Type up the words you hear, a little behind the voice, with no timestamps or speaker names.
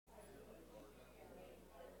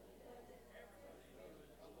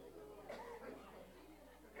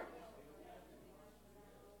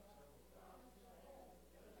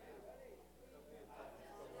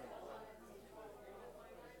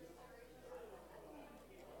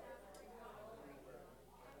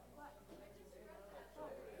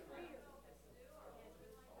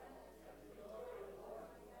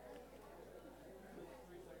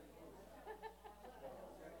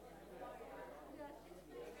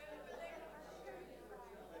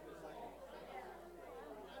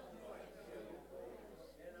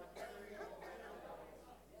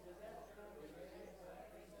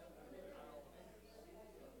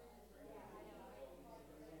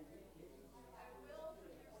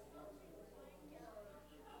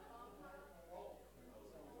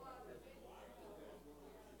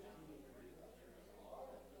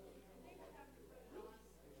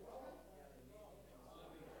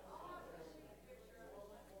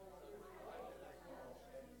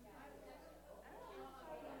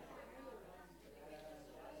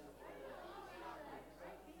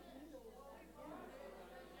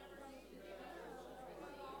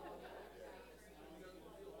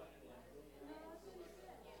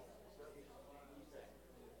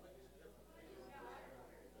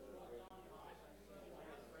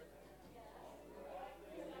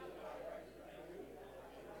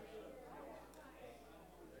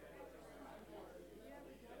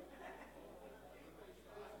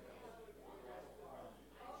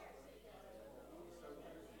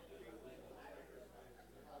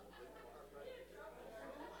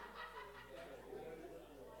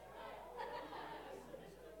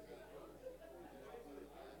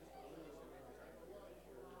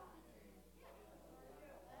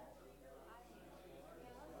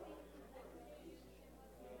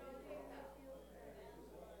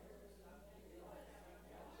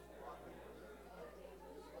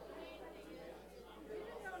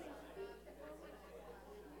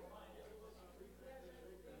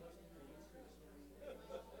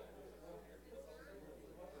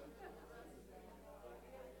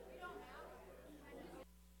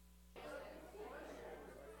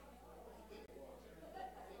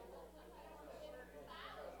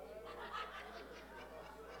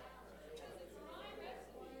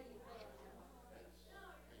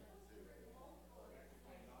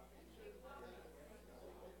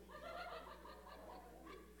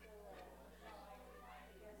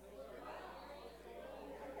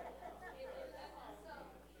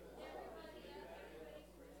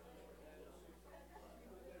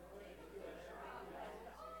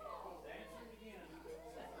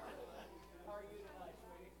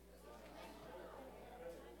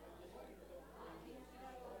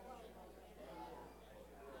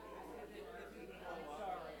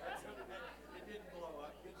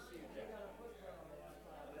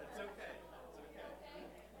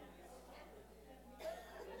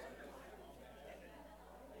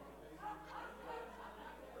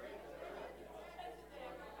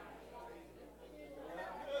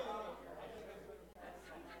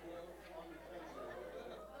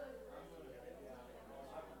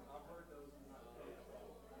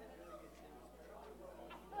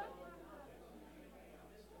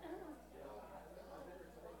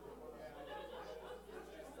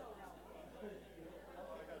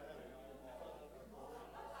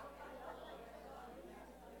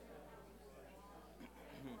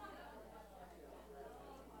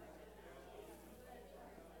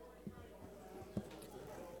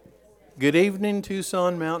Good evening,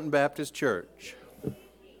 Tucson Mountain Baptist Church.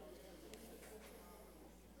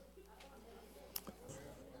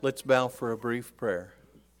 Let's bow for a brief prayer.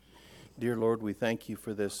 Dear Lord, we thank you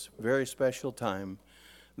for this very special time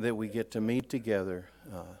that we get to meet together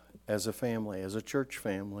as a family, as a church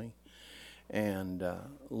family. And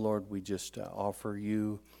Lord, we just offer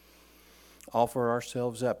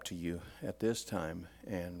ourselves up to you at this time.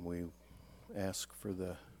 And we ask for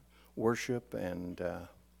the worship and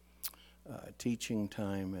teaching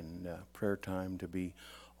time and prayer time to be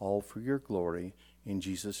all for your glory. In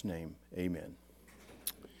Jesus' name, amen.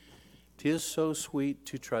 'Tis so sweet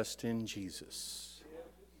to trust in Jesus.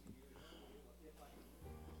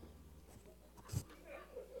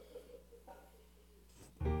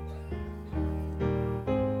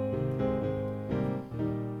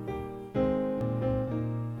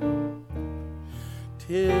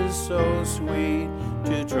 Tis so sweet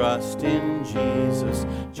to trust in Jesus,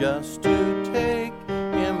 just to take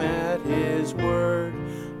him at his word,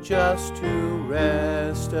 just to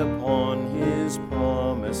rest upon his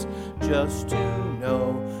promise, just to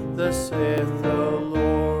know thus saith the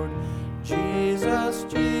Lord. Jesus,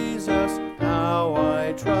 Jesus, how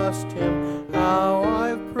I trust him, how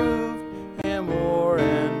I've proved him o'er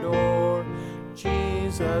and o'er.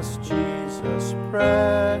 Jesus, Jesus,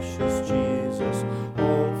 precious Jesus,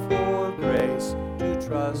 oh, for grace to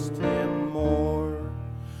trust him more.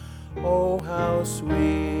 Oh, how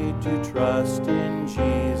sweet to trust in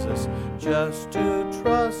Jesus, just to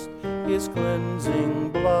trust his cleansing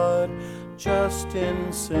blood, just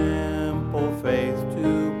in simple faith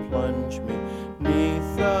to plunge me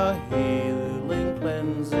neath the healing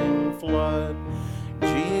cleansing flood.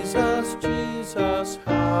 Jesus, Jesus,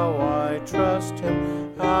 how I trust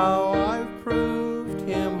him, how I've proved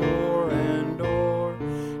him o'er and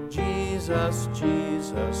o'er. Jesus,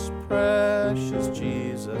 Jesus, precious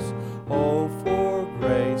Jesus, oh, for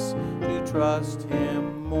grace to trust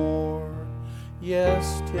him more.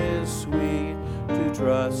 Yes, 'tis sweet to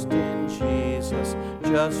trust in Jesus,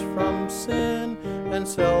 just from sin and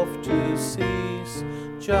self to cease,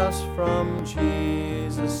 just from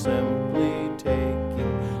Jesus simply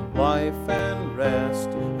taking life and rest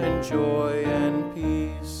and joy and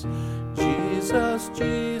peace. Jesus,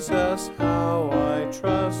 Jesus, how I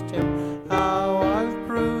trust him, how I've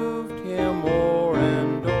proved him o'er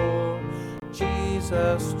and o'er.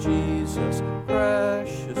 Jesus, Jesus,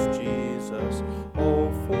 precious Jesus,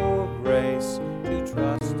 oh, for grace to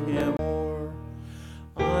trust him more.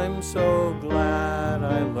 I'm so glad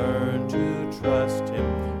I learned to trust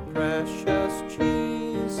him, precious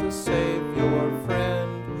Jesus, Savior,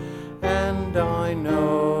 friend, and I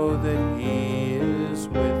know that he is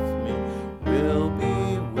with me, will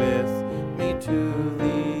be with me to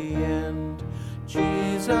the end.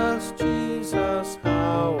 Jesus, Jesus,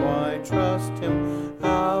 how I trust him,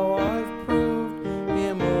 how I've proved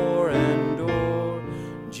him o'er and o'er.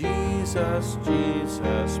 Jesus,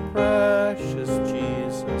 Jesus, precious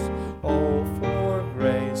Jesus, oh, for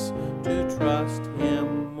grace to trust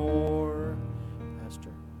him more.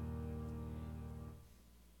 Pastor.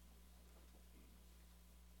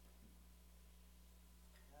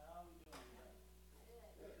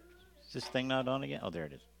 Is this thing not on again? Oh, there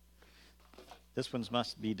it is. This one's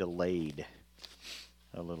must be delayed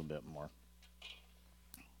a little bit more.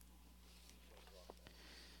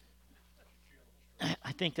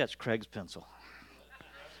 I think that's Craig's pencil.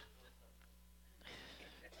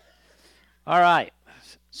 All right.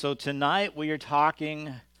 So tonight we are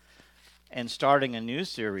talking and starting a new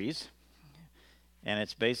series, and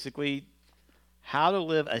it's basically how to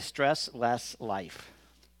live a stress-less life.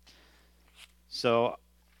 So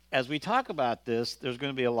as we talk about this, there's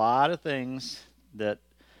going to be a lot of things that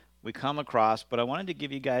we come across, but I wanted to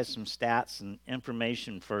give you guys some stats and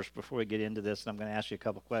information first before we get into this, and I'm going to ask you a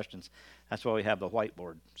couple questions. That's why we have the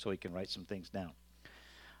whiteboard, so we can write some things down.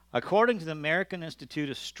 According to the American Institute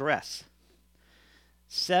of Stress,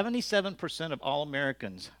 77% of all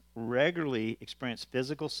Americans regularly experience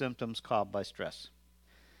physical symptoms caused by stress.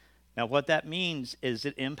 Now, what that means is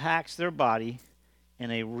it impacts their body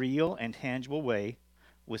in a real and tangible way,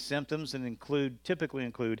 with symptoms that typically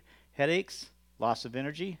include headaches, loss of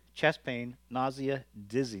energy, chest pain, nausea,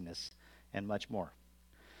 dizziness, and much more.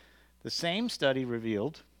 The same study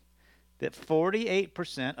revealed that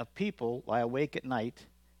 48% of people lie awake at night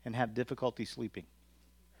and have difficulty sleeping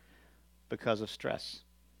because of stress.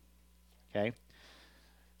 Okay?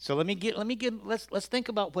 So let's think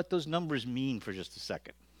about what those numbers mean for just a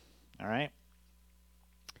second. All right?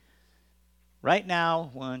 Right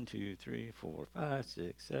now, 1, 2, 3, 4, 5,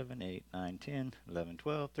 6, 7, 8, 9, 10, 11,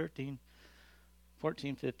 12, 13,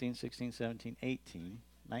 14, 15, 16, 17, 18,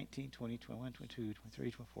 19, 20, 21, 22,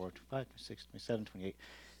 23, 24, 25, 26, 27, 28.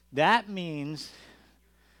 That means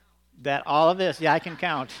that all of this, yeah, I can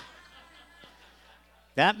count.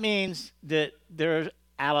 That means that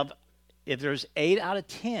if there's 8 out of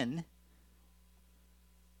 10,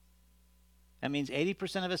 that means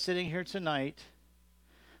 80% of us sitting here tonight.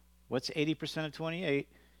 What's 80% of 28?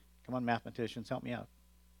 Come on, mathematicians, help me out.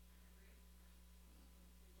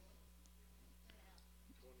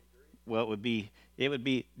 Well,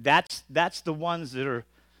 that's the ones that are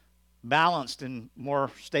balanced and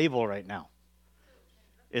more stable right now.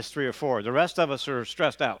 It's 3 or 4. The rest of us are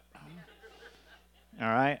stressed out. All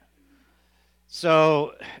right?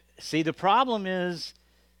 So, see, the problem is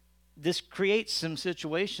this creates some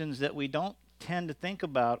situations that we don't tend to think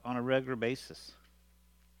about on a regular basis.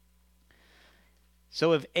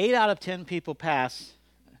 So if 8 out of 10 people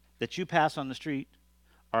that you pass on the street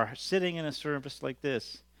are sitting in a service like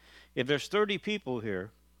this, if there's 30 people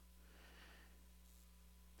here,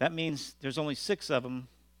 that means there's only 6 of them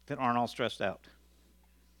that aren't all stressed out.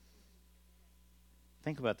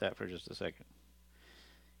 Think about that for just a second.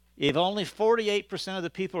 If only 48% of the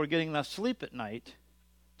people are getting enough sleep at night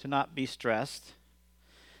to not be stressed,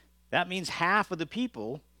 that means half of the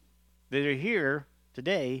people that are here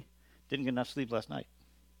today didn't get enough sleep last night.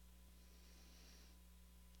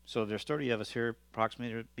 So if there's 30 of us here,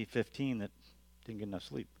 approximately there'd be 15 that didn't get enough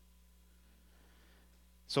sleep.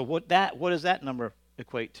 So what does that number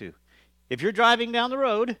equate to? If you're driving down the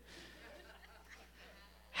road,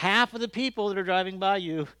 half of the people that are driving by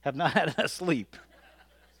you have not had enough sleep.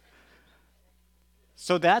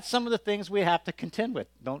 So that's some of the things we have to contend with.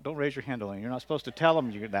 Don't raise your hand, Elaine. You're not supposed to tell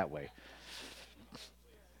them you're that way.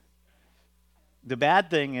 The bad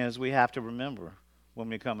thing is we have to remember when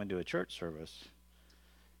we come into a church service,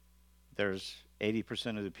 there's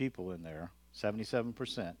 80% of the people in there,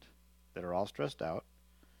 77%, that are all stressed out.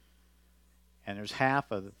 And there's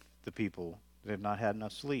half of the people that have not had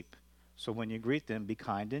enough sleep. So when you greet them, be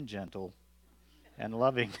kind and gentle and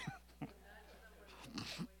loving.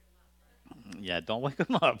 Yeah, don't wake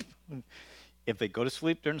them up. If they go to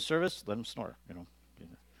sleep during service, let them snore.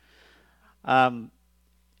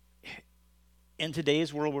 In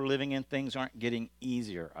today's world we're living in, things aren't getting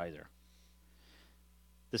easier either.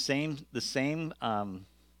 The same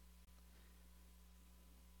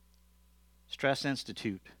Stress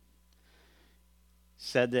Institute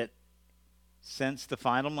said that since the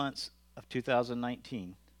final months of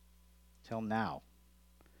 2019 till now,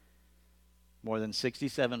 more than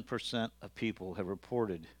 67% of people have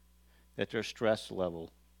reported that their stress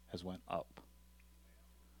level has went up.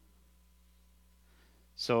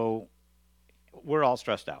 So we're all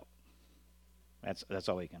stressed out. That's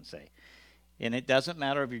all we can say. And it doesn't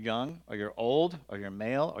matter if you're young or you're old or you're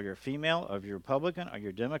male or you're female or if you're Republican or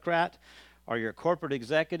you're Democrat or you're a corporate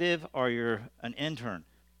executive or you're an intern.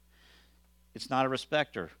 It's not a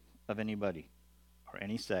respecter of anybody or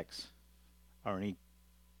any sex or any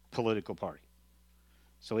political party.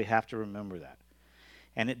 So we have to remember that.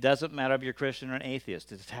 And it doesn't matter if you're Christian or an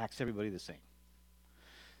atheist. It attacks everybody the same.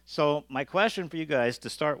 So my question for you guys to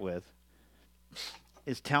start with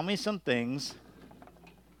is tell me some things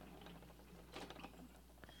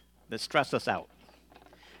that stress us out.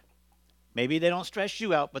 Maybe they don't stress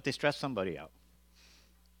you out, but they stress somebody out.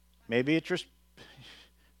 Maybe it's your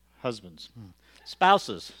husbands,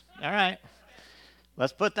 spouses. All right.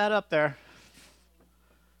 Let's put that up there.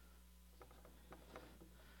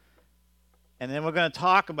 And then we're going to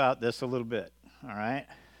talk about this a little bit. All right.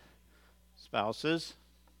 Spouses,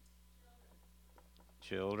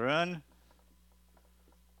 children,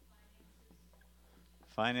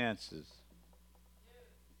 finances.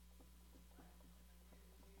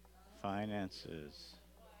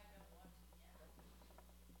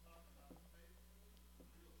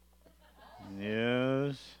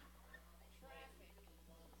 News.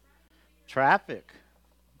 Traffic.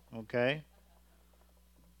 Okay.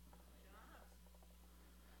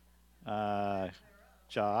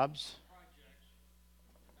 Jobs.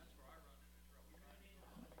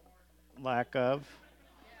 Lack of.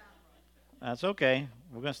 That's okay.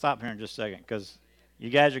 We're going to stop here in just a second because you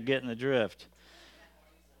guys are getting the drift.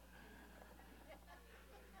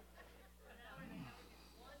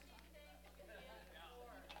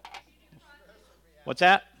 What's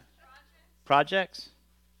that? Projects?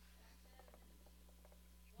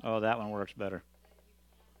 Oh, that one works better.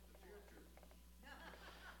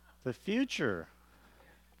 The future.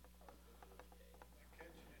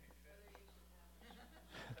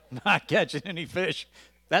 Not catching any fish.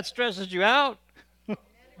 That stresses you out.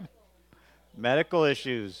 Medical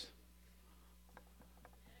issues.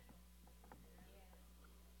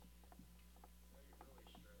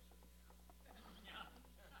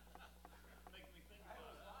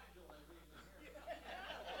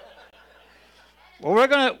 Well, we're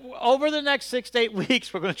going to, over the next 6 to 8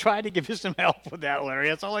 weeks, we're going to try to give you some help with that, Larry.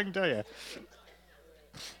 That's all I can tell you.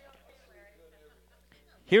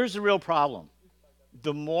 Here's the real problem.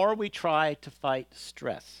 The more we try to fight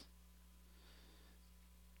stress,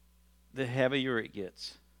 the heavier it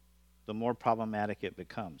gets, the more problematic it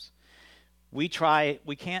becomes. We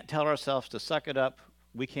can't tell ourselves to suck it up.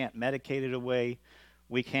 We can't medicate it away.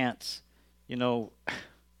 We can't, you know,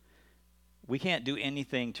 we can't do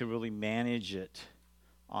anything to really manage it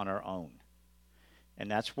on our own. And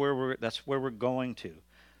that's where we're going to.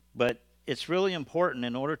 But it's really important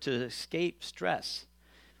in order to escape stress.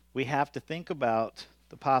 We have to think about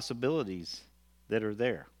the possibilities that are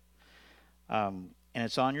there. And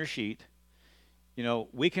it's on your sheet. You know,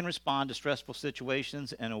 we can respond to stressful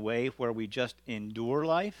situations in a way where we just endure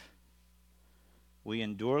life. We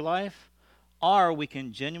endure life. Or we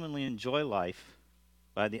can genuinely enjoy life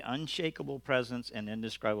by the unshakable presence and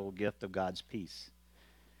indescribable gift of God's peace.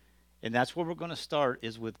 And that's where we're going to start,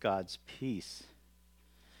 is with God's peace.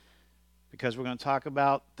 Because we're going to talk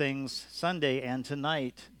about things Sunday and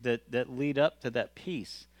tonight that lead up to that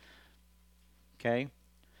peace. Okay?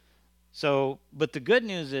 So, but the good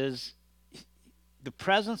news is the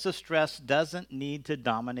presence of stress doesn't need to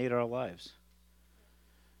dominate our lives.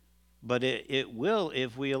 But it will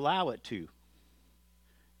if we allow it to.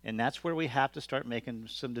 And that's where we have to start making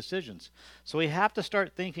some decisions. So we have to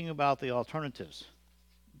start thinking about the alternatives,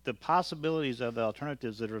 the possibilities of the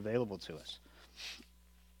alternatives that are available to us.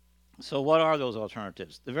 So what are those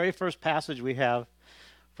alternatives? The very first passage we have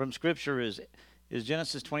from Scripture is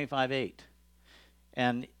Genesis 25:8.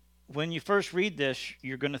 And when you first read this,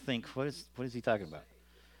 you're going to think, what is he talking about?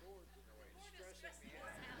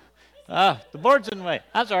 The board's in the way.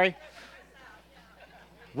 I'm sorry.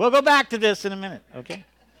 We'll go back to this in a minute, okay?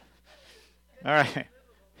 All right.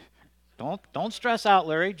 Don't stress out,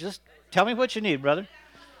 Larry. Just tell me what you need, brother.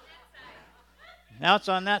 Now it's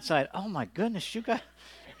on that side. Oh my goodness, you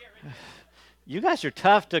guys are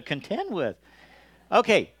tough to contend with.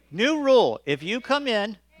 Okay, new rule. If you come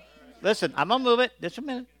in, listen, I'm going to move it just a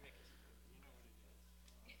minute.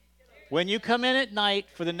 When you come in at night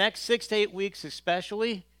for the next 6 to 8 weeks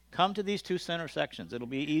especially, come to these two center sections. It'll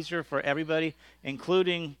be easier for everybody,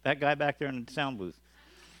 including that guy back there in the sound booth.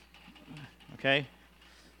 Okay?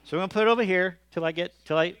 So we're going to put it over here till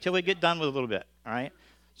we get done with a little bit, all right?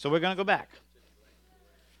 So we're going to go back.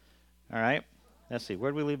 All right? Let's see.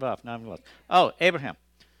 Where did we leave off? Now I'm lost. Oh, Abraham.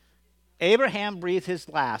 Abraham breathed his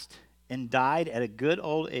last and died at a good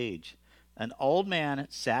old age, an old man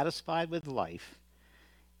satisfied with life,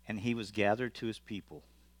 and he was gathered to his people.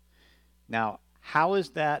 Now, how is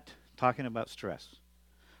that talking about stress?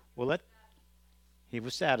 Well, he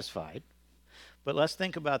was satisfied. But let's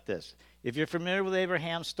think about this. If you're familiar with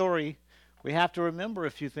Abraham's story, we have to remember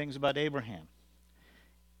a few things about Abraham.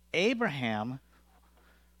 Abraham,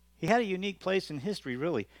 he had a unique place in history,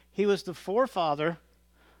 really. He was the forefather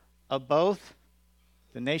of both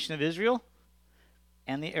the nation of Israel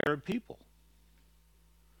and the Arab people.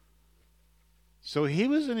 So he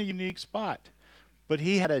was in a unique spot. But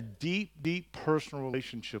he had a deep, deep personal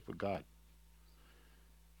relationship with God.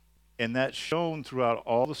 And that's shown throughout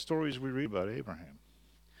all the stories we read about Abraham.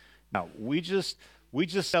 Now, we just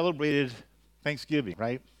celebrated Thanksgiving,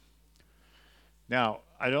 right? Now,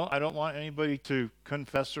 I don't want anybody to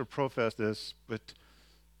confess or profess this, but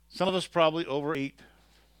some of us probably overate.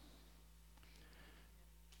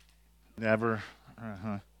 Never.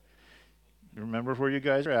 Remember where you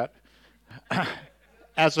guys are at.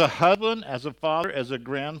 As a husband, as a father, as a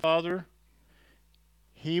grandfather,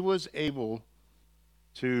 he was able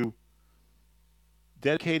to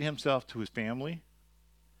dedicate himself to his family.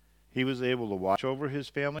 He was able to watch over his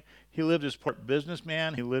family. He lived as part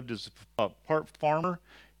businessman. He lived as part farmer.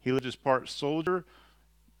 He lived as part soldier.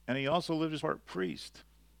 And he also lived as part priest.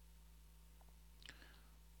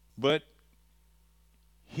 But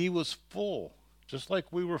he was full, just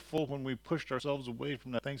like we were full when we pushed ourselves away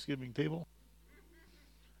from that Thanksgiving table.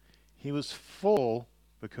 He was full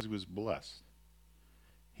because he was blessed.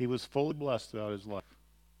 He was fully blessed throughout his life.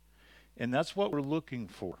 And that's what we're looking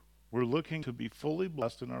for. We're looking to be fully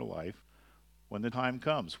blessed in our life when the time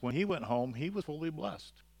comes. When he went home, he was fully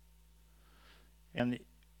blessed. And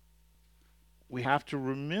we have to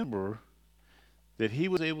remember that he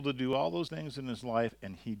was able to do all those things in his life,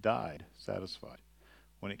 and he died satisfied.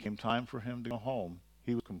 When it came time for him to go home,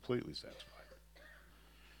 he was completely satisfied.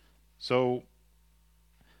 So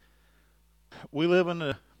we live in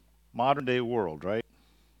a modern day world, right?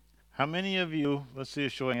 How many of you, let's see a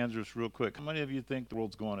show of hands just real quick, how many of you think the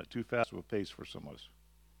world's going at too fast of a pace for some of us?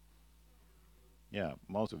 Yeah,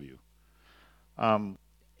 most of you.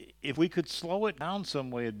 if we could slow it down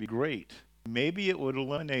some way, it'd be great. Maybe it would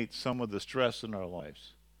eliminate some of the stress in our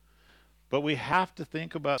lives. But we have to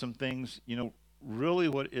think about some things, really,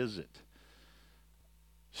 what is it?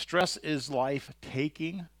 Stress is life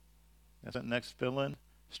taking. That's that next fill in.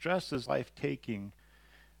 Stress is life taking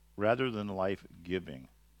rather than life giving.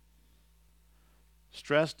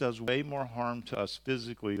 Stress does way more harm to us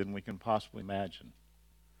physically than we can possibly imagine.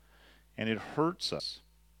 And it hurts us.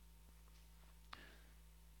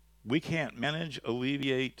 We can't manage,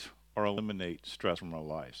 alleviate, or eliminate stress from our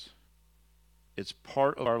lives. It's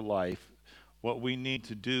part of our life. What we need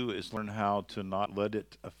to do is learn how to not let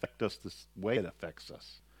it affect us the way it affects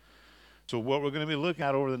us. So what we're going to be looking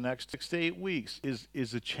at over the next 6 to 8 weeks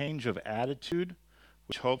is a change of attitude,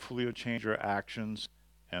 which hopefully will change our actions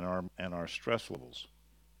and our stress levels.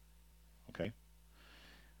 Okay?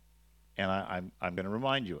 And I'm going to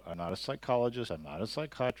remind you, I'm not a psychologist, I'm not a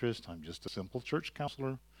psychiatrist, I'm just a simple church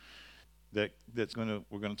counselor. We're going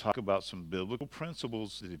to talk about some biblical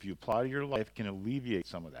principles that if you apply to your life can alleviate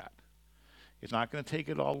some of that. It's not going to take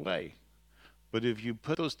it all away. But if you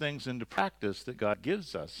put those things into practice that God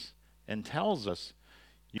gives us and tells us,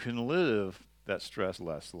 you can live that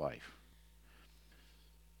stress-less life.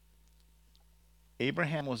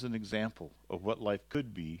 Abraham was an example of what life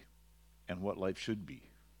could be and what life should be.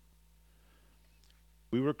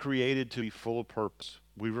 We were created to be full of purpose.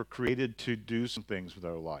 We were created to do some things with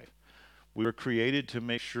our life. We were created to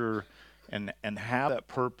make sure and have that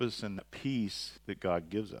purpose and that peace that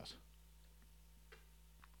God gives us.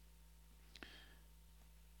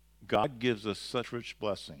 God gives us such rich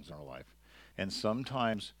blessings in our life. And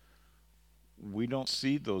sometimes we don't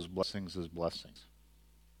see those blessings as blessings.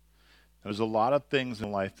 There's a lot of things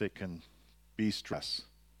in life that can be stress.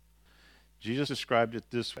 Jesus described it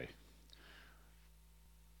this way.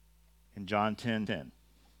 In John 10:10,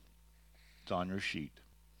 it's on your sheet.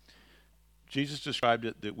 Jesus described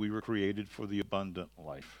it that we were created for the abundant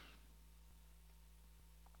life.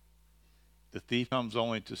 The thief comes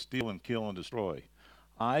only to steal and kill and destroy.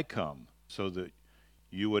 I come so that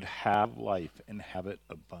you would have life and have it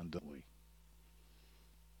abundantly.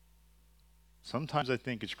 Sometimes I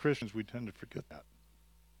think as Christians we tend to forget that.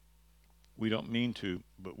 We don't mean to,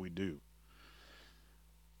 but we do.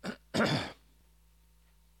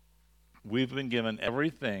 We've been given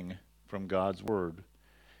everything from God's Word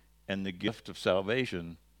and the gift of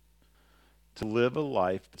salvation to live a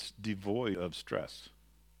life that's devoid of stress.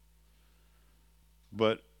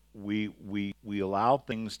 But we allow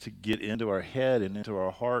things to get into our head and into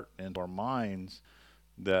our heart and our minds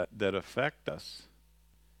that affect us.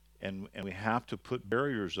 And we have to put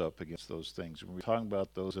barriers up against those things. And we're talking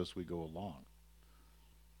about those as we go along.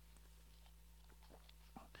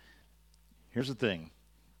 Here's the thing.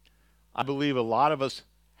 I believe a lot of us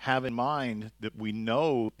have in mind that we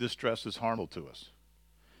know this stress is harmful to us.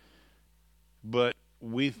 But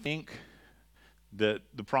we think that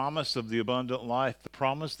the promise of the abundant life, the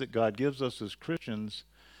promise that God gives us as Christians,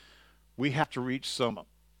 we have to reach some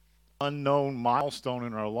unknown milestone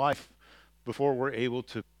in our life before we're able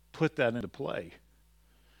to put that into play.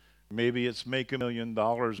 Maybe it's make $1 million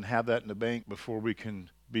and have that in the bank before we can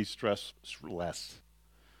be stressed less.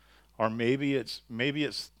 Or maybe it's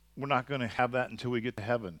we're not going to have that until we get to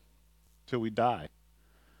heaven, till we die.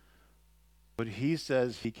 But he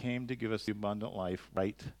says he came to give us the abundant life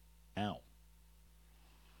right now.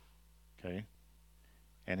 Okay?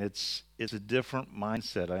 And it's a different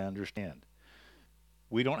mindset, I understand.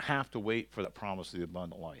 We don't have to wait for that promise of the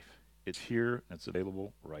abundant life. It's here and it's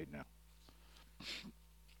available right now.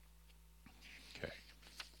 Okay.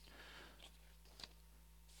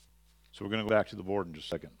 So we're going to go back to the board in just a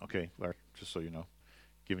second. Okay, Larry, just so you know,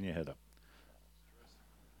 giving you a head up.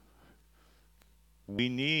 We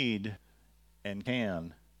need and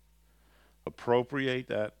can appropriate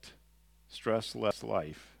that stress-less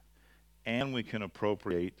life, and we can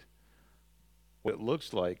appropriate what it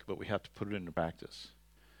looks like, but we have to put it into practice.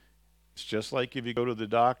 It's just like if you go to the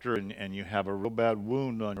doctor and you have a real bad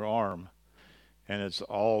wound on your arm, and it's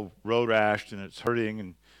all road rashed and it's hurting,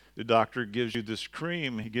 and the doctor gives you this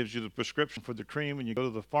cream, he gives you the prescription for the cream, and you go to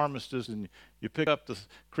the pharmacist and you pick up the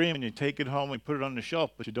cream and you take it home and put it on the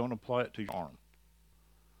shelf, but you don't apply it to your arm.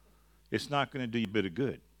 It's not going to do you a bit of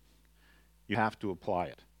good. You have to apply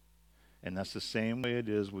it. And that's the same way it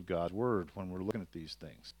is with God's Word when we're looking at these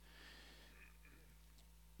things.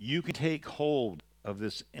 You can take hold of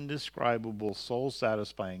this indescribable,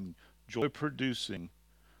 soul-satisfying, joy-producing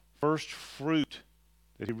first fruit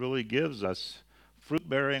that he really gives us,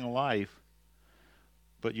 fruit-bearing life,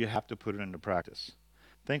 but you have to put it into practice.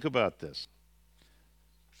 Think about this.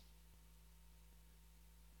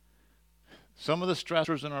 Some of the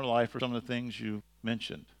stressors in our life are some of the things you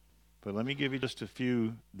mentioned. But let me give you just a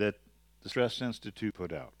few that the Stress Institute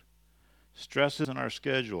put out. Stresses in our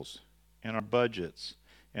schedules, in our budgets,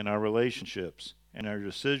 in our relationships, in our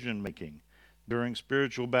decision making, during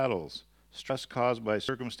spiritual battles, stress caused by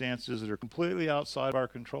circumstances that are completely outside of our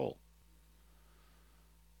control.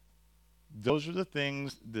 Those are the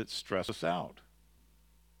things that stress us out.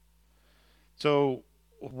 So,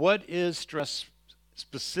 what is stress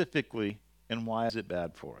specifically, and why is it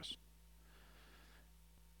bad for us?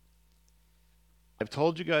 I've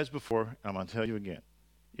told you guys before, and I'm going to tell you again.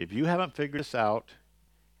 If you haven't figured this out,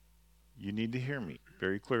 you need to hear me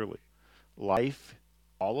very clearly. Life,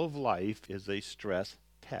 all of life, is a stress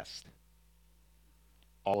test.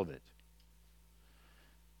 All of it.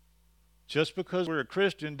 Just because we're a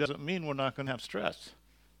Christian doesn't mean we're not going to have stress.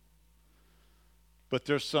 But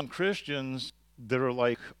there's some Christians that are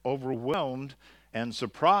like overwhelmed and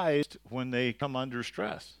surprised when they come under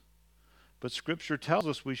stress. But Scripture tells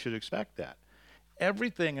us we should expect that.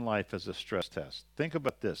 Everything in life is a stress test. Think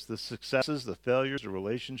about this. The successes, the failures, the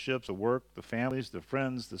relationships, the work, the families, the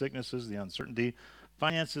friends, the sicknesses, the uncertainty,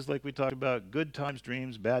 finances like we talked about, good times,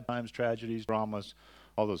 dreams, bad times, tragedies, dramas,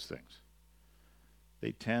 all those things.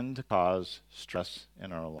 They tend to cause stress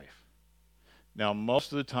in our life. Now,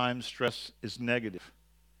 most of the time, stress is negative.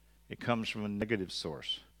 It comes from a negative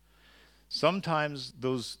source. Sometimes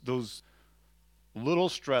those little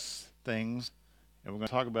stress things, and we're going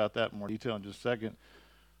to talk about that in more detail in just a second,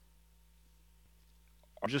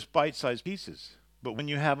 are just bite-sized pieces. But when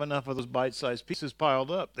you have enough of those bite-sized pieces piled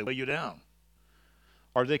up, they weigh you down.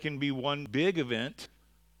 Or they can be one big event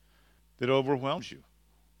that overwhelms you.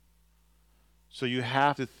 So you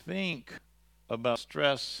have to think about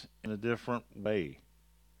stress in a different way.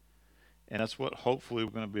 And that's what hopefully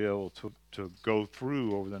we're going to be able to go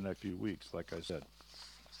through over the next few weeks, like I said.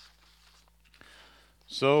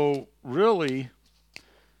 So really,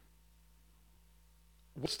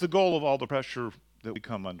 what's the goal of all the pressure that we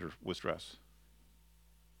come under with stress?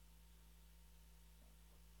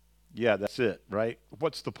 Yeah, that's it, right?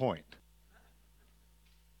 What's the point?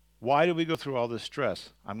 Why do we go through all this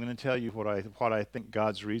stress? I'm going to tell you what I think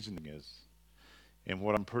God's reasoning is, and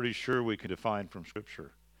what I'm pretty sure we can define from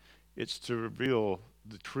Scripture. It's to reveal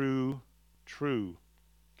the true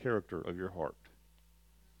character of your heart.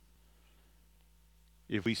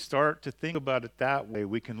 If we start to think about it that way,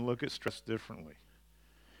 we can look at stress differently.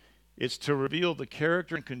 It's to reveal the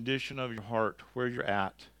character and condition of your heart, where you're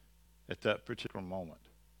at that particular moment.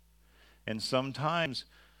 And sometimes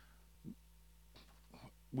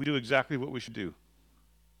we do exactly what we should do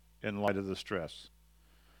in light of the stress.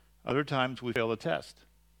 Other times we fail the test.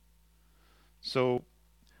 So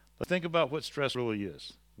let's think about what stress really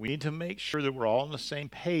is. We need to make sure that we're all on the same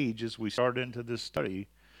page as we start into this study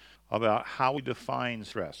about how we define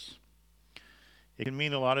stress. It can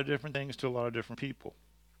mean a lot of different things to a lot of different people.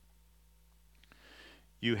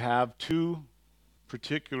 You have two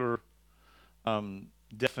particular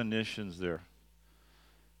definitions there.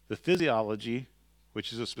 The physiology,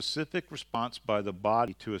 which is a specific response by the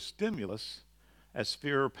body to a stimulus, as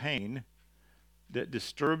fear or pain, that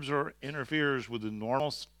disturbs or interferes with the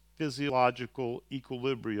normal physiological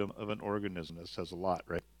equilibrium of an organism. That says a lot,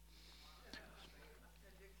 right?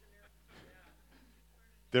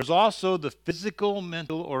 There's also the physical,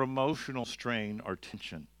 mental, or emotional strain or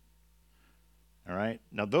tension. All right?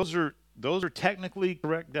 Now, those are technically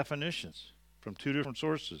correct definitions from two different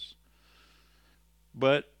sources.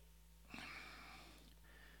 But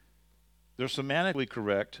they're semantically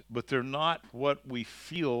correct, but they're not what we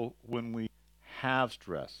feel when we have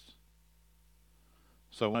stress.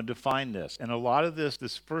 So I want to define this. And a lot of this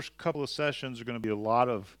first couple of sessions are going to be a lot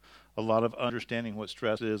of understanding what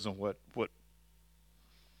stress is and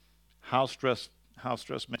how stress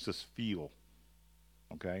makes us feel.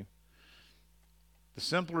 Okay? The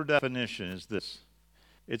simpler definition is this.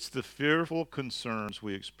 It's the fearful concerns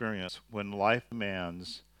we experience when life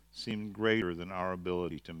demands seem greater than our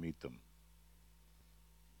ability to meet them.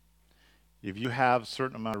 If you have a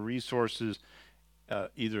certain amount of resources,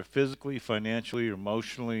 either physically, financially, or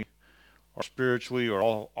emotionally, or spiritually, or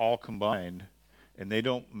all combined, and they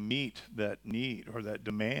don't meet that need or that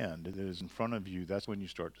demand that is in front of you, that's when you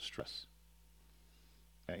start to stress.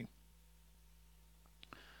 Okay?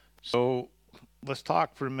 So let's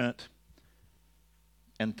talk for a minute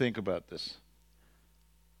and think about this.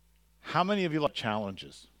 How many of you like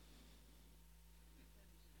challenges?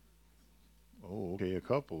 Oh, okay, a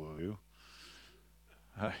couple of you.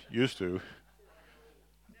 I used to.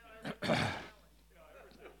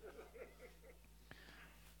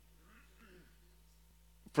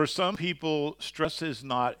 For some people, stress is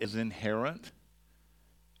not as inherent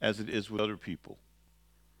as it is with other people.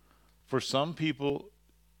 For some people,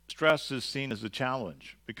 stress is seen as a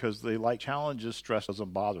challenge because they like challenges. Stress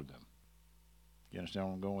doesn't bother them. You understand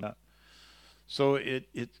where I'm going with that? So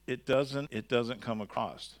it doesn't come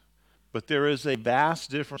across. But there is a vast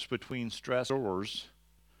difference between stressors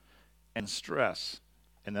and stress.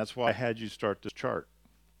 And that's why I had you start this chart.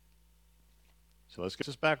 So let's get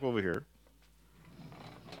this back over here.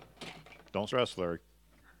 Don't stress, Larry.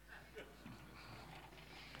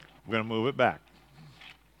 We're going to move it back.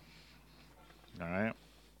 All right.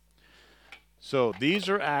 So these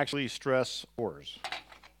are actually stressors.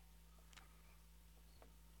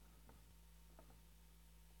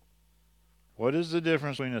 What is the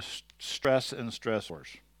difference between a stress and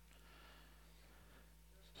stressors?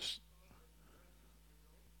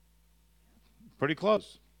 Pretty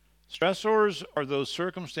close. Stressors are those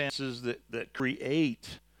circumstances that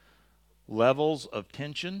create levels of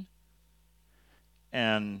tension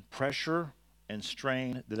and pressure and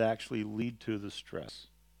strain that actually lead to the stress.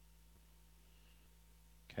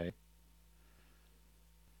 Okay?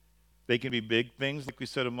 They can be big things, like we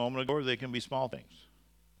said a moment ago, or they can be small things.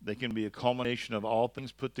 They can be a culmination of all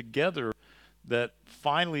things put together that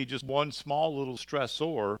finally just one small little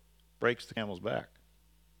stressor breaks the camel's back.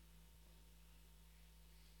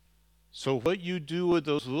 So what you do with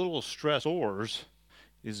those little stressors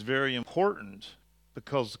is very important,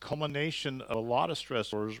 because the culmination of a lot of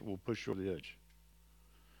stressors will push you over the edge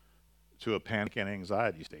to a panic and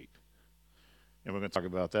anxiety state. And we're going to talk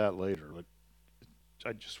about that later. But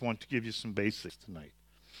I just want to give you some basics tonight.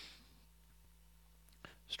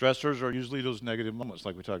 Stressors are usually those negative moments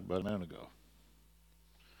like we talked about a minute ago.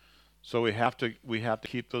 So we have to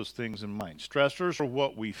keep those things in mind. Stressors are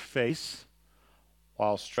what we face,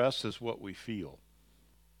 while stress is what we feel.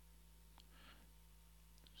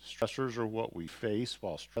 Stressors are what we face,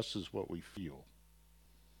 while stress is what we feel.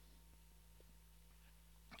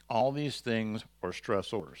 All these things are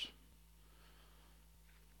stressors.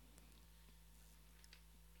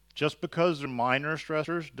 Just because they're minor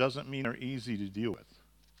stressors doesn't mean they're easy to deal with.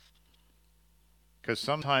 Because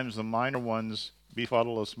sometimes the minor ones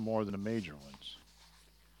befuddle us more than the major ones.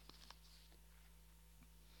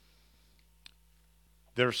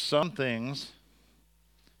 There's some things,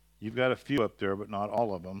 you've got a few up there, but not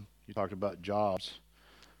all of them. You talked about jobs.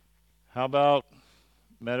 How about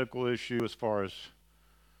medical issue as far as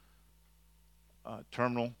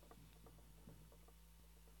terminal?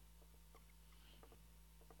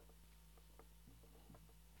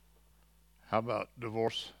 How about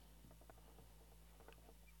divorce?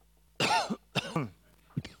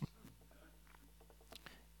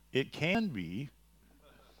 It can be,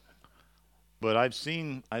 but I've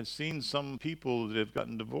seen some people that have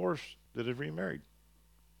gotten divorced that have remarried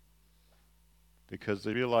because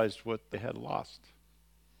they realized what they had lost.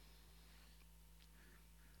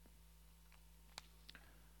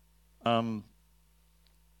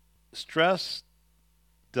 Stress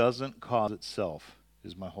doesn't cause itself,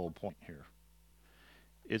 is my whole point here.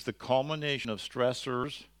 It's the culmination of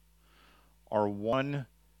stressors or one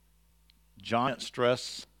giant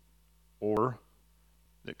stress or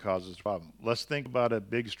that causes a problem. Let's think about a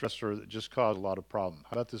big stressor that just caused a lot of problems.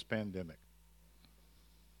 How about this pandemic?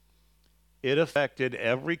 It affected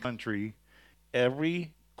every country,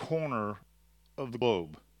 every corner of the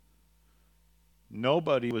globe.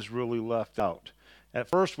 Nobody was really left out. At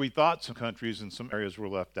first, we thought some countries and some areas were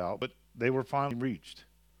left out, but they were finally reached.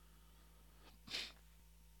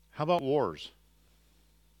 How about wars?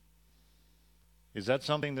 Is that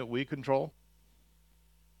something that we control?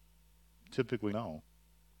 Typically, no.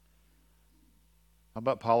 How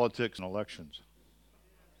about politics and elections?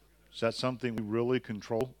 Is that something we really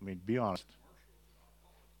control? I mean, be honest.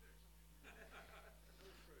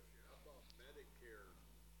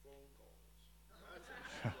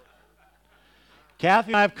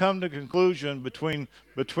 Kathy and I have come to a conclusion between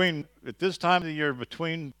at this time of the year,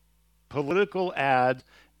 between political ads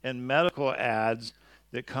and medical ads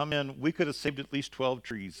that come in, we could have saved at least 12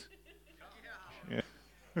 trees. Yeah.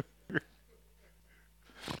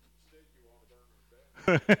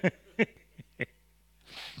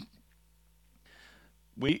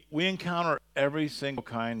 we encounter every single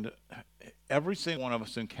one of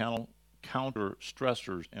us encounter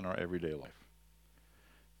stressors in our everyday life.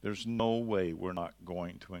 There's no way we're not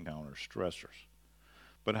going to encounter stressors.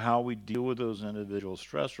 But how we deal with those individual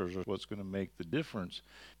stressors is what's going to make the difference.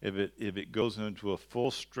 If it goes into a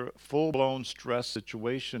full-blown stress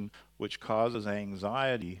situation, which causes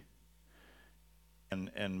anxiety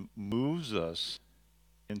and moves us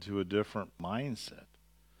into a different mindset.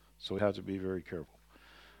 So we have to be very careful.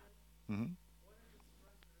 Mm-hmm.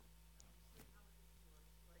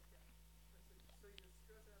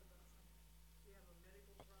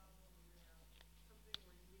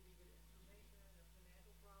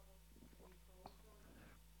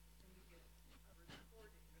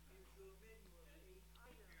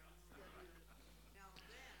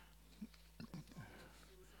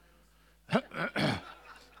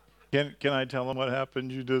 Can I tell them what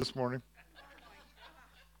happened you did this morning?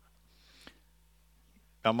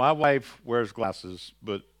 Now, my wife wears glasses,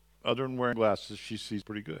 but other than wearing glasses, she sees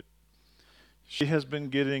pretty good. She has been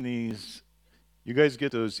getting these. You guys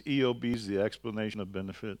get those EOBs, the explanation of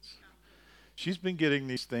benefits. She's been getting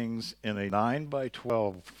these things in a 9 by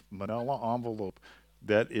 12 manila envelope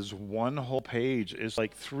that is one whole page. It's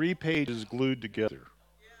like 3 pages glued together,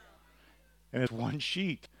 and it's one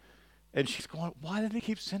sheet. And she's going, "Why do they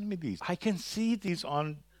keep sending me these? I can see these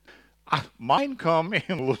on mine come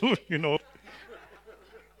in little,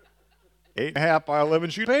 8.5 by 11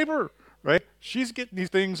 sheet of paper, right? She's getting these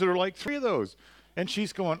things that are like 3 of those, and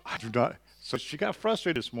she's going, I do not." So she got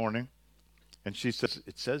frustrated this morning, and she says,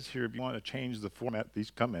 "It says here if you want to change the format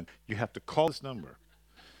these come in, you have to call this number."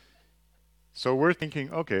 So we're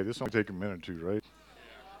thinking, okay, this will only take a minute or two, right?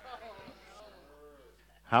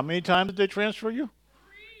 How many times did they transfer you?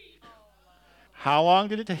 How long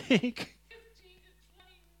did it take?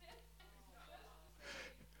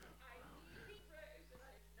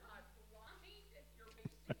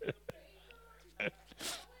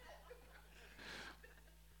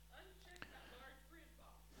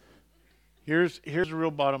 Here's the real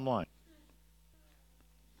bottom line.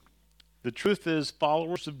 The truth is,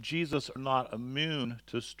 followers of Jesus are not immune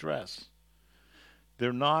to stress.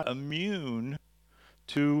 They're not immune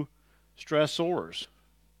to stressors.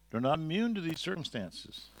 They're not immune to these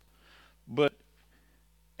circumstances. But,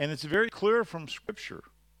 and it's very clear from Scripture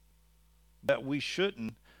that we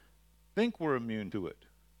shouldn't think we're immune to it.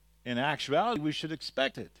 In actuality, we should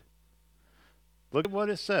expect it. Look at what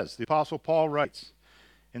it says. The Apostle Paul writes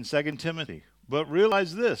in 2 Timothy, "But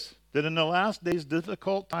realize this, that in the last days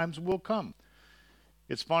difficult times will come."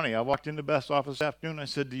 It's funny, I walked into Beth's office this afternoon, I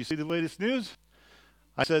said, "Do you see the latest news?"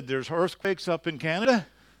 I said, "There's earthquakes up in Canada.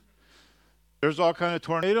 There's all kind of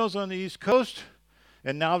tornadoes on the East Coast.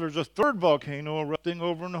 And now there's a third volcano erupting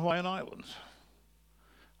over in the Hawaiian Islands."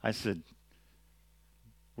 I said,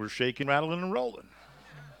 "We're shaking, rattling, and rolling."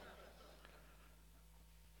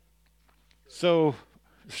 So,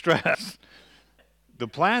 stress. The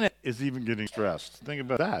planet is even getting stressed. Think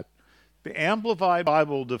about that. The Amplified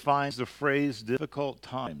Bible defines the phrase difficult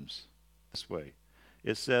times this way.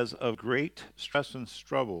 It says, "of great stress and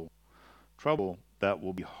trouble that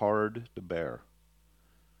will be hard to bear."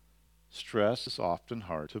 Stress is often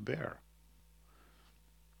hard to bear.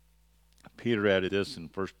 Peter added this in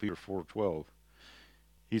 1 Peter 4:12.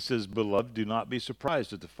 He says, "Beloved, do not be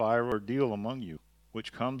surprised at the fire ordeal among you,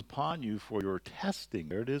 which comes upon you for your testing."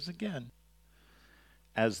 There it is again.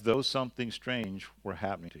 "As though something strange were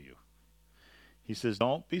happening to you." He says,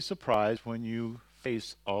 don't be surprised when you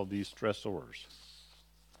face all these stressors.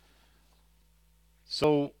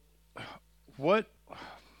 So, what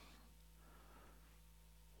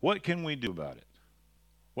can we do about it?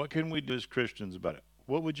 What can we do as Christians about it?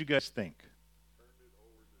 What would you guys think?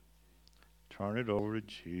 Turn it over to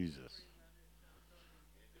Jesus.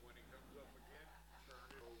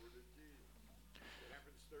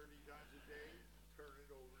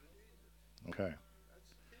 Okay.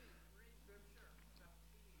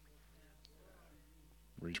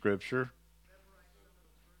 Read Scripture.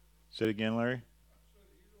 Say it again, Larry.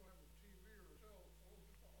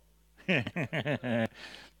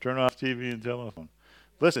 Turn off TV and telephone.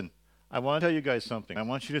 Listen, I want to tell you guys something. I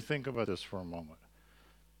want you to think about this for a moment.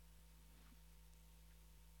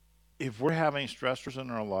 If we're having stressors in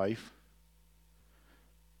our life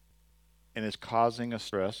and it's causing us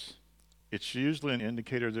stress, it's usually an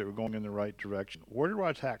indicator that we're going in the right direction. Where do our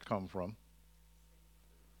attacks come from?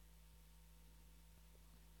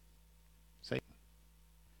 Satan.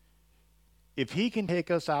 If he can take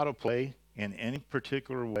us out of play in any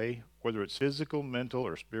particular way, whether it's physical, mental,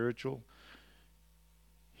 or spiritual,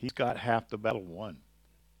 he's got half the battle won.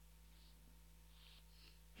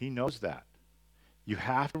 He knows that. You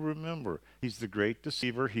have to remember, he's the great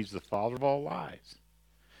deceiver. He's the father of all lies.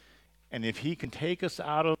 And if he can take us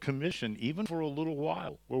out of commission, even for a little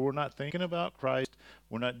while, where we're not thinking about Christ,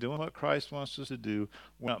 we're not doing what Christ wants us to do,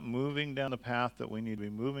 we're not moving down the path that we need to be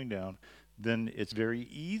moving down, then it's very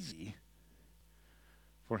easy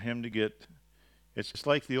for him to get, it's just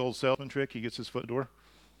like the old salesman trick. He gets his foot in the door,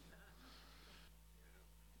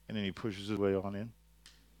 and then he pushes his way on in.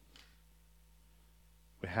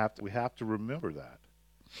 We have to remember that.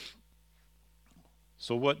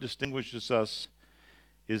 So what distinguishes us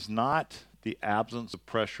is not the absence of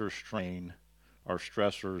pressure, strain, or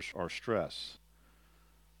stressors or stress.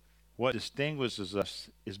 What distinguishes us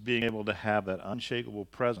is being able to have that unshakable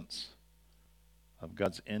presence of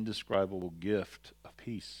God's indescribable gift of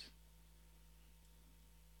peace.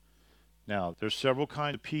 Now, there's several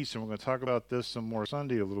kinds of peace, and we're going to talk about this some more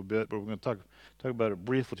Sunday a little bit, but we're going to talk about it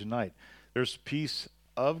briefly tonight. There's peace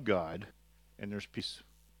of God, and there's peace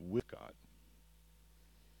with God.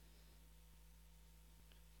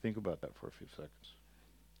 Think about that for a few seconds.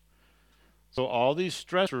 So all these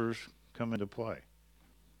stressors come into play.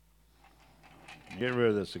 Get rid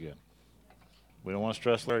of this again. We don't want to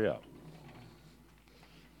stress Larry out.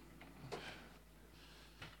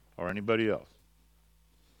 Or anybody else.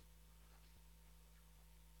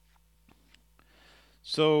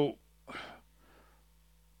 So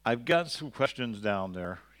I've got some questions down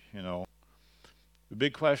there, you know. The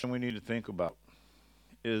big question we need to think about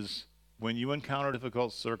is when you encounter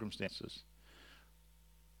difficult circumstances,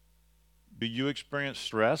 do you experience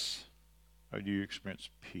stress or do you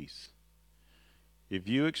experience peace? If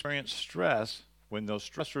you experience stress, when those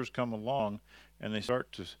stressors come along and they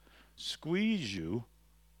start to squeeze you,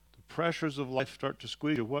 the pressures of life start to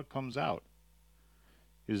squeeze you, what comes out?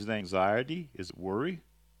 Is it anxiety? Is it worry?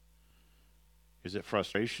 Is it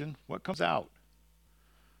frustration? What comes out?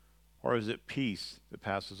 Or is it peace that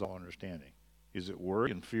passes all understanding? Is it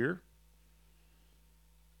worry and fear?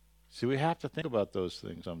 See, we have to think about those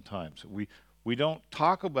things sometimes. We don't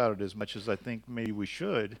talk about it as much as I think maybe we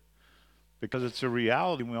should, because it's a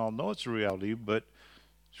reality. We all know it's a reality, but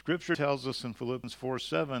Scripture tells us in Philippians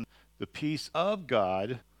 4:7, the peace of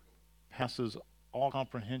God passes all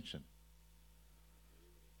comprehension.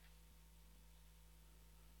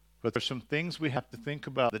 But there's some things we have to think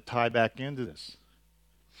about that tie back into this.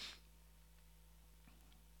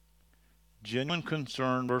 Genuine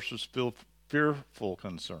concern versus fearful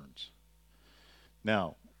concerns.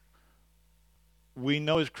 Now, we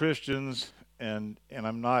know as Christians, and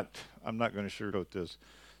I'm not going to sugarcoat this.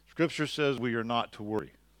 Scripture says we are not to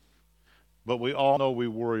worry. But we all know we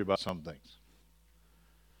worry about some things.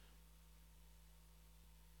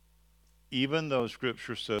 Even though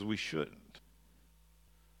Scripture says we shouldn't.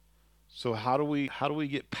 So how do we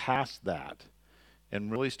get past that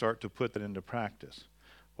and really start to put that into practice?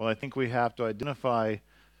 Well, I think we have to identify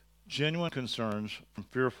genuine concerns from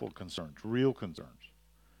fearful concerns, real concerns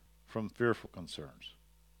from fearful concerns.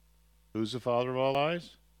 Who's the father of all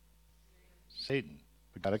lies? Satan.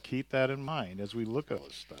 We've got to keep that in mind as we look at all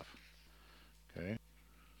this stuff. Okay?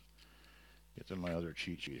 Get to my other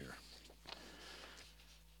cheat sheet here.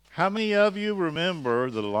 How many of you remember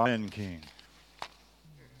the Lion King?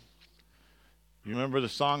 You remember the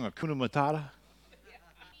song Hakuna Matata?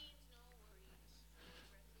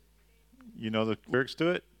 You know the lyrics to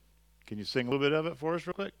it? Can you sing a little bit of it for us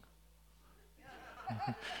real quick?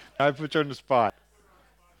 I put you on the spot.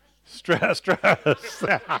 Stress.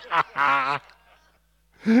 Hakuna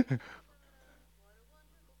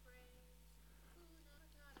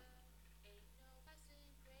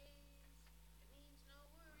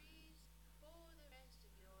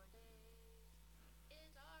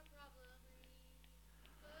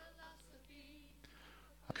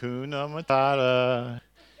Matata.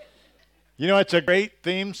 You know, it's a great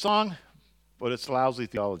theme song, but it's lousy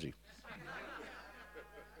theology.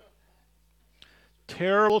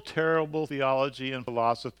 Terrible, terrible theology and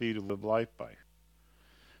philosophy to live life by.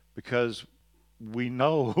 Because we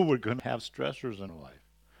know we're going to have stressors in our life.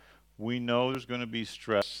 We know there's going to be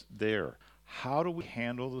stress there. How do we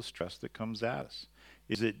handle the stress that comes at us?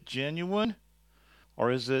 Is it genuine, or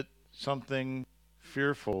is it something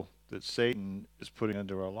fearful that Satan is putting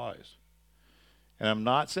into our lives? And I'm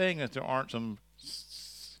not saying that there aren't some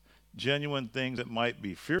genuine things that might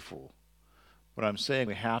be fearful, but I'm saying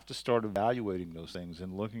we have to start evaluating those things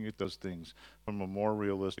and looking at those things from a more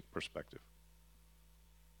realistic perspective.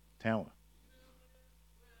 Tamla.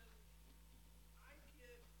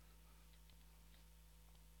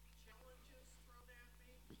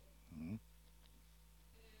 Mm-hmm.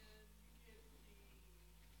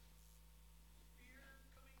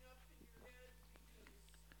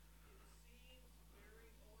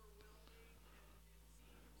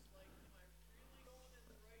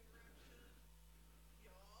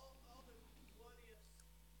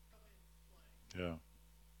 Yeah.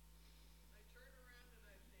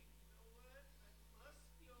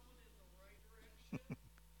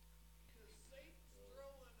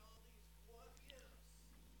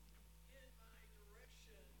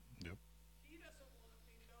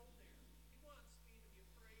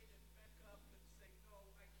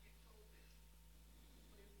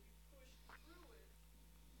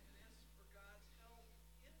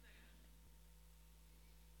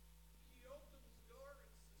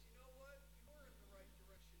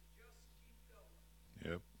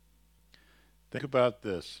 Think about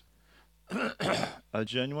this. A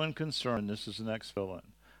genuine concern, this is the next fill-in.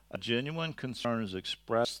 A genuine concern is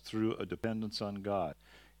expressed through a dependence on God.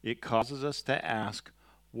 It causes us to ask,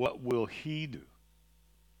 what will He do?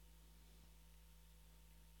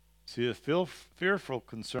 See, a fearful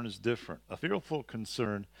concern is different. A fearful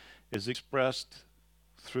concern is expressed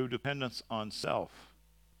through dependence on self.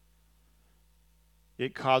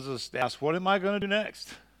 It causes us to ask, what am I going to do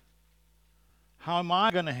next? How am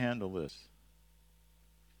I going to handle this?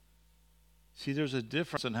 See, there's a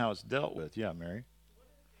difference in how it's dealt with. Yeah, Mary? One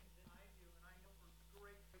of the things that I do, and I know for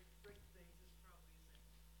great things, this probably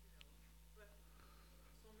isn't, but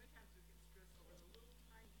so many times we get stressed over the little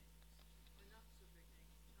tiny things, or not so big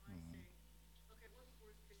things, and I say, okay, what's the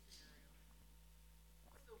worst case scenario?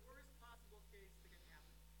 What's the worst possible case that can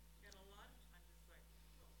happen? And a lot of times it's like,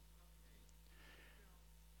 oh, okay,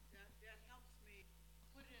 that helps me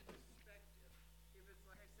put it in perspective. If it's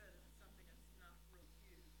like I said, if it's something that's not real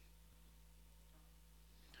huge.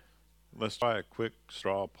 Let's try a quick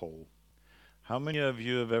straw poll. How many of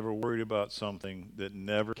you have ever worried about something that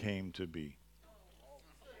never came to be?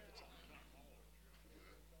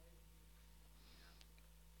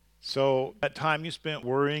 So that time you spent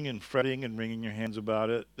worrying and fretting and wringing your hands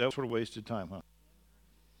about it, that was sort of wasted time, huh?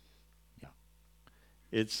 Yeah.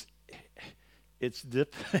 It's it's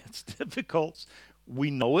difficult.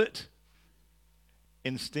 We know it.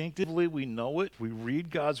 Instinctively, we know it. We read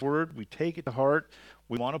God's word. We take it to heart.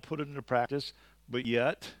 We want to put it into practice, but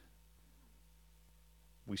yet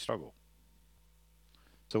we struggle.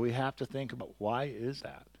 So we have to think about, why is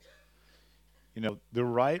that? You know, the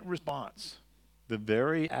right response, the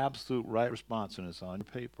very absolute right response, and it's on your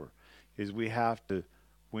paper, is we have to,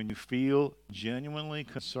 when you feel genuinely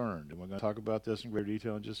concerned, and we're going to talk about this in greater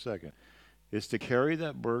detail in just a second, is to carry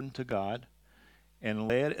that burden to God and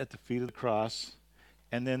lay it at the feet of the cross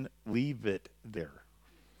and then leave it there.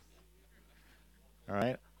 All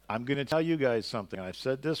right? I'm going to tell you guys something. I've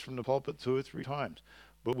said this from the pulpit 2 or 3 times,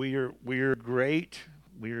 but we are great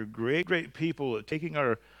people at taking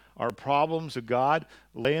our problems to God,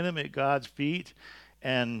 laying them at God's feet,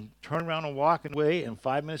 and turn around and walking away, and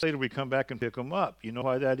 5 minutes later we come back and pick them up. You know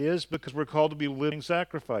why that is? Because we're called to be living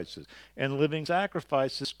sacrifices, and living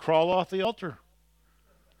sacrifices crawl off the altar.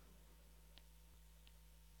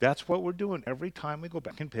 That's what we're doing every time we go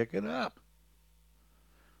back and pick it up.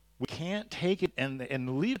 We can't take it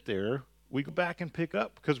and leave it there. We go back and pick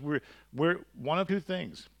up, because we're one of two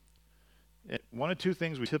things. One of two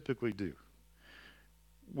things we typically do.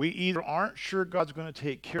 We either aren't sure God's going to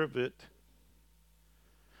take care of it,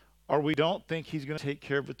 or we don't think He's going to take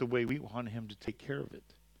care of it the way we want Him to take care of it.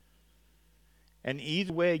 And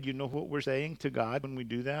either way, you know what we're saying to God when we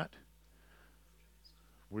do that?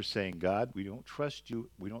 We're saying, God, we don't trust you.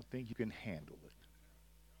 We don't think you can handle it.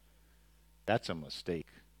 That's a mistake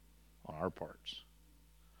on our parts.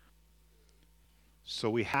 So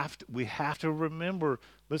we have to remember,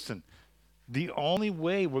 listen, the only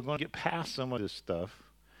way we're going to get past some of this stuff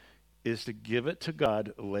is to give it to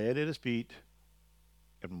God, lay it at His feet,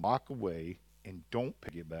 and walk away, and don't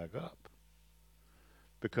pick it back up.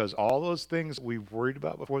 Because all those things we've worried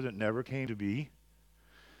about before that never came to be,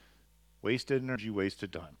 wasted energy,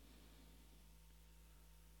 wasted time.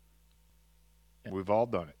 And we've all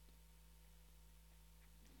done it.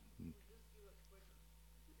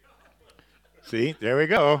 See, there we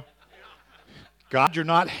go. God, you're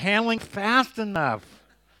not handling fast enough.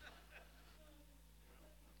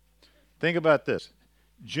 Think about this.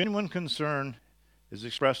 Genuine concern is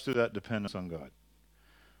expressed through that dependence on God.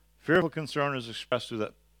 Fearful concern is expressed through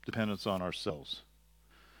that dependence on ourselves.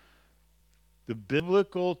 The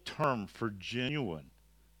biblical term for genuine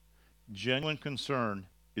concern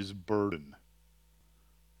is burden.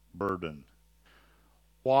 Burden.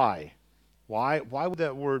 Why? Why would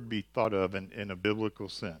that word be thought of in a biblical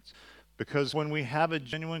sense? Because when we have a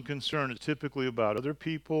genuine concern, it's typically about other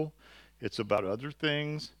people, it's about other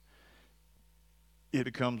things, it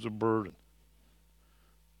becomes a burden.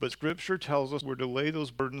 But Scripture tells us we're to lay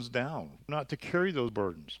those burdens down, not to carry those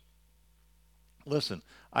burdens. Listen,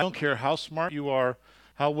 I don't care how smart you are,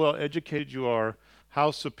 how well educated you are,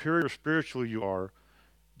 how superior spiritually you are.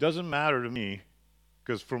 It doesn't matter to me,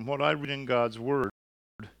 because from what I read in God's Word,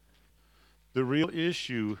 the real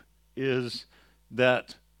issue is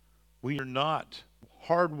that we are not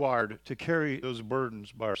hardwired to carry those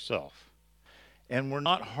burdens by ourselves. And we're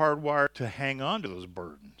not hardwired to hang on to those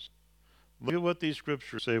burdens. Look at what these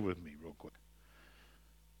scriptures say with me real quick.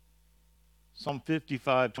 Psalm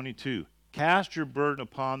 55:22. Cast your burden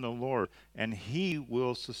upon the Lord, and He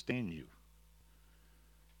will sustain you.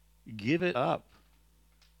 Give it up.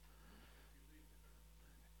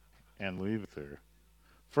 and leave it there.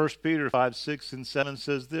 1 Peter 5, 6, and 7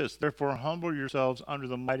 says this, therefore humble yourselves under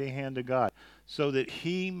the mighty hand of God, so that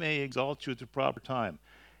he may exalt you at the proper time,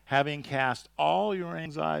 having cast all your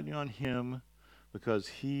anxiety on him, because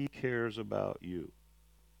he cares about you.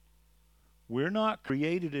 We're not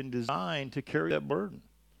created and designed to carry that burden.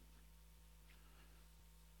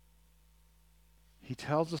 He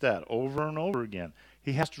tells us that over and over again.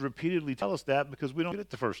 He has to repeatedly tell us that because we don't get it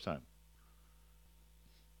the first time.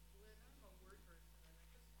 Lynn, I'm a word person, and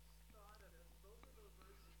I just thought of this. Both of those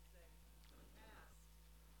verses say, cast.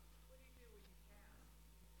 What do you do when you cast?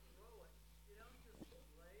 You throw it. You don't just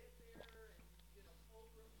lay it there and, pull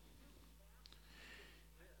from. You cast it. You get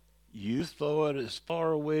rid of it. You throw it as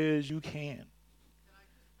far away as you can. And I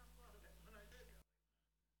just thought of that when I read that.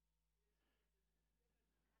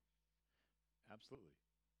 Absolutely.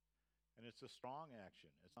 And it's a strong action.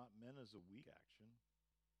 It's not meant as a weak action.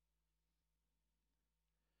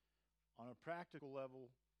 On a practical level,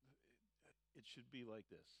 it should be like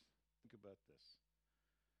this. Think about this.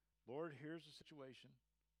 Lord, here's the situation.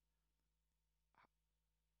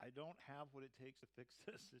 I don't have what it takes to fix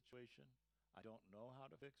this situation. I don't know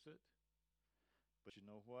how to fix it. But you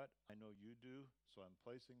know what? I know you do, so I'm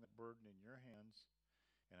placing the burden in your hands,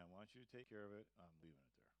 and I want you to take care of it. I'm leaving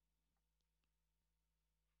it there.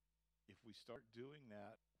 If we start doing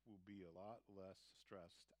that, we'll be a lot less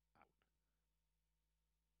stressed out.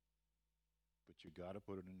 But you got to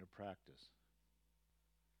put it into practice.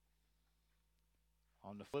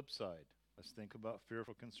 On the flip side, let's think about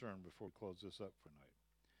fearful concern before we close this up for tonight.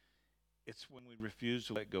 It's when we refuse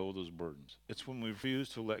to let go of those burdens. It's when we refuse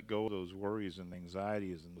to let go of those worries and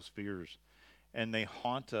anxieties and those fears, and they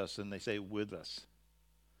haunt us and they stay with us.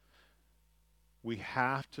 We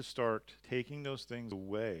have to start taking those things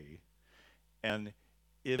away. And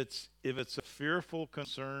if it's a fearful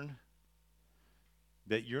concern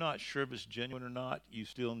that you're not sure if it's genuine or not, you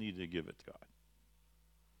still need to give it to God.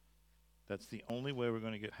 That's the only way we're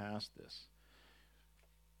going to get past this.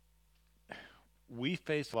 We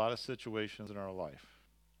face a lot of situations in our life,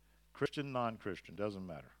 Christian, non-Christian, doesn't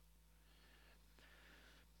matter,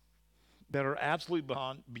 that are absolutely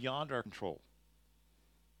beyond our control.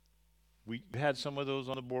 We had some of those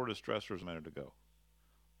on the board of stressors a minute ago.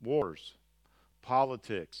 Wars,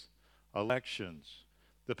 politics, elections,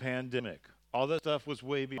 the pandemic, all that stuff was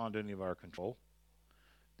way beyond any of our control.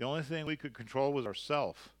 The only thing we could control was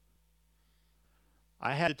ourselves.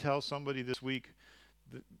 I had to tell somebody this week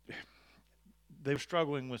that they were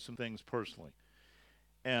struggling with some things personally.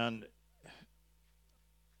 And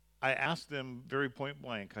I asked them very point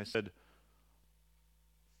blank, I said,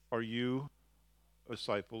 are you a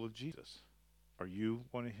disciple of Jesus? Are you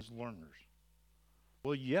one of his learners?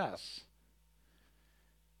 Well, yes,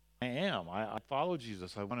 I am. I follow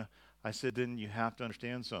Jesus. I said, then you have to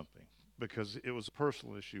understand something, because it was a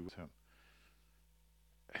personal issue with him.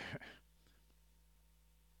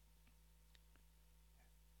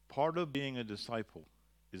 Part of being a disciple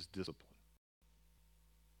is discipline.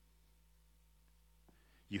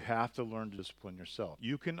 You have to learn to discipline yourself.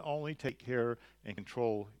 You can only take care and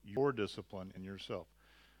control your discipline in yourself.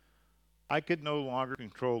 I could no longer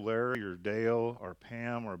control Larry or Dale or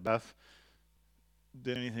Pam or Beth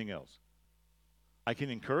than anything else. I can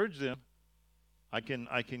encourage them. I can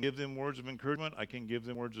give them words of encouragement. I can give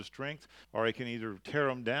them words of strength, or I can either tear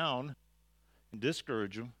them down and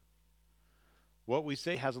discourage them. What we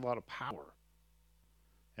say has a lot of power,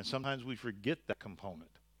 and sometimes we forget that component.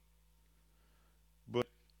 But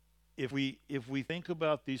if we think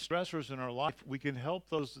about these stressors in our life, we can help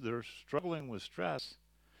those that are struggling with stress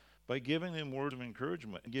by giving them words of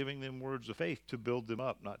encouragement and giving them words of faith to build them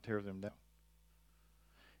up, not tear them down.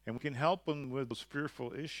 And we can help them with those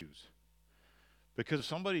fearful issues. Because if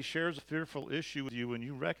somebody shares a fearful issue with you and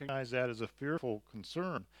you recognize that as a fearful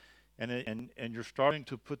concern, and you're starting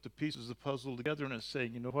to put the pieces of the puzzle together, and it's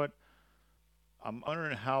saying, you know what, I'm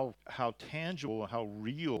wondering how tangible, how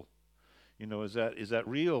real, is that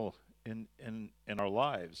real in our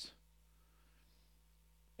lives?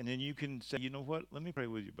 And then you can say, you know what, let me pray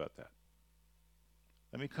with you about that.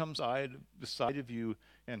 Let me come beside of you,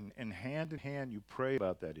 and hand in hand you pray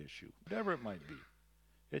about that issue, whatever it might be.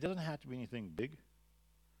 It doesn't have to be anything big.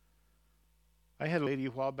 I had a lady a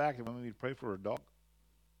while back that wanted me to pray for her dog,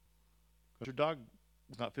 because her dog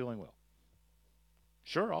was not feeling well.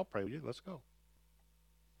 Sure, I'll pray with you. Let's go.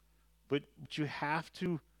 But you have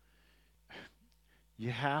to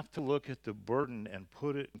look at the burden and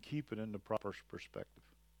put it and keep it in the proper perspective.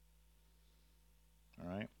 All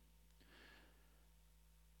right?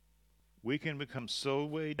 We can become so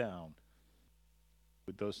weighed down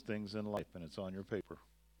with those things in life, and it's on your paper,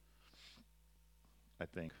 I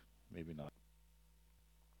think. maybe not.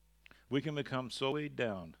 We can become so weighed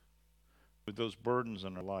down with those burdens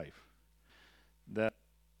in our life that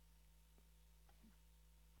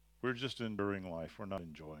we're just enduring life. We're not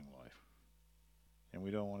enjoying life. And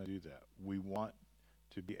we don't want to do that. We want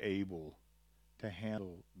to be able to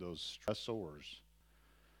handle those stressors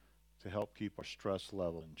to help keep our stress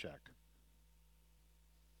level in check.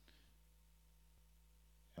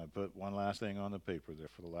 I put one last thing on the paper there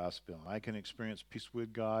for the last bill. I can experience peace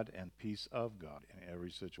with God and peace of God in every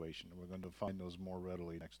situation. And we're going to find those more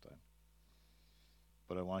readily next time.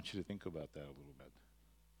 But I want you to think about that a little bit.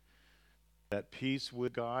 That peace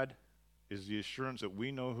with God is the assurance that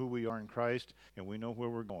we know who we are in Christ and we know where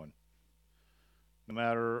we're going. No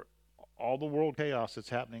matter all the world chaos that's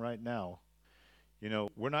happening right now,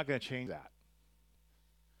 we're not going to change that.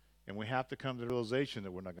 And we have to come to the realization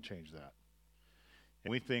that we're not going to change that.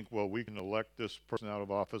 And we think, well, we can elect this person out of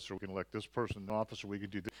office, or we can elect this person in office, or we can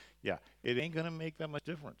do this. Yeah, it ain't going to make that much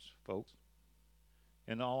difference, folks,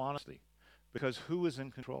 in all honesty. Because who is in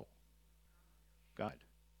control? God.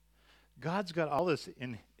 God's got all this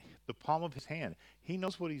in the palm of his hand. He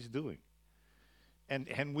knows what he's doing.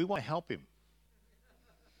 And we want to help him.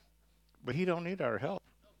 But he don't need our help.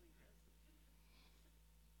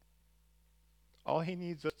 All he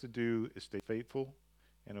needs us to do is stay faithful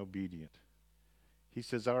and obedient. He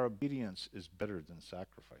says our obedience is better than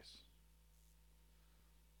sacrifice.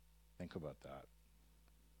 Think about that.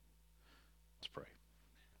 Let's pray.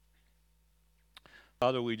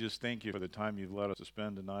 Father, we just thank you for the time you've let us to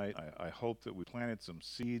spend tonight. I hope that we planted some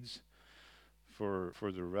seeds for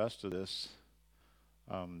the rest of this.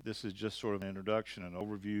 This is just sort of an introduction, an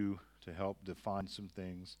overview to help define some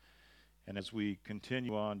things. And as we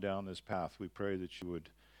continue on down this path, we pray that you would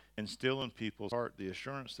instill in people's heart the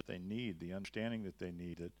assurance that they need, the understanding that they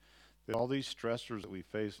need, that all these stressors that we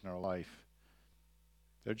face in our life,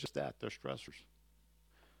 they're just that, they're stressors.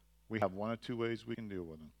 We have one of two ways we can deal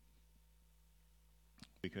with them.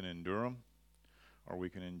 We can endure them, or we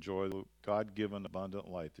can enjoy the God-given abundant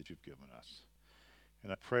life that you've given us.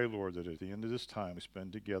 And I pray, Lord, that at the end of this time we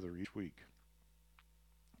spend together each week,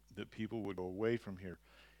 that people would go away from here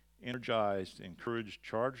energized, encouraged,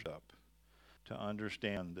 charged up to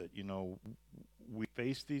understand that, we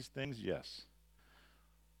face these things, yes,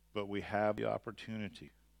 but we have the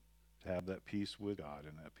opportunity to have that peace with God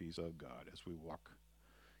and that peace of God as we walk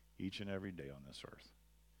each and every day on this earth.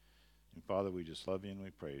 And Father, we just love you and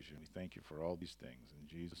we praise you. And we thank you for all these things. In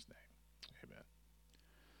Jesus' name, amen.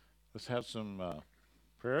 Let's have some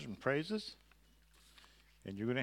prayers and praises. And you're going to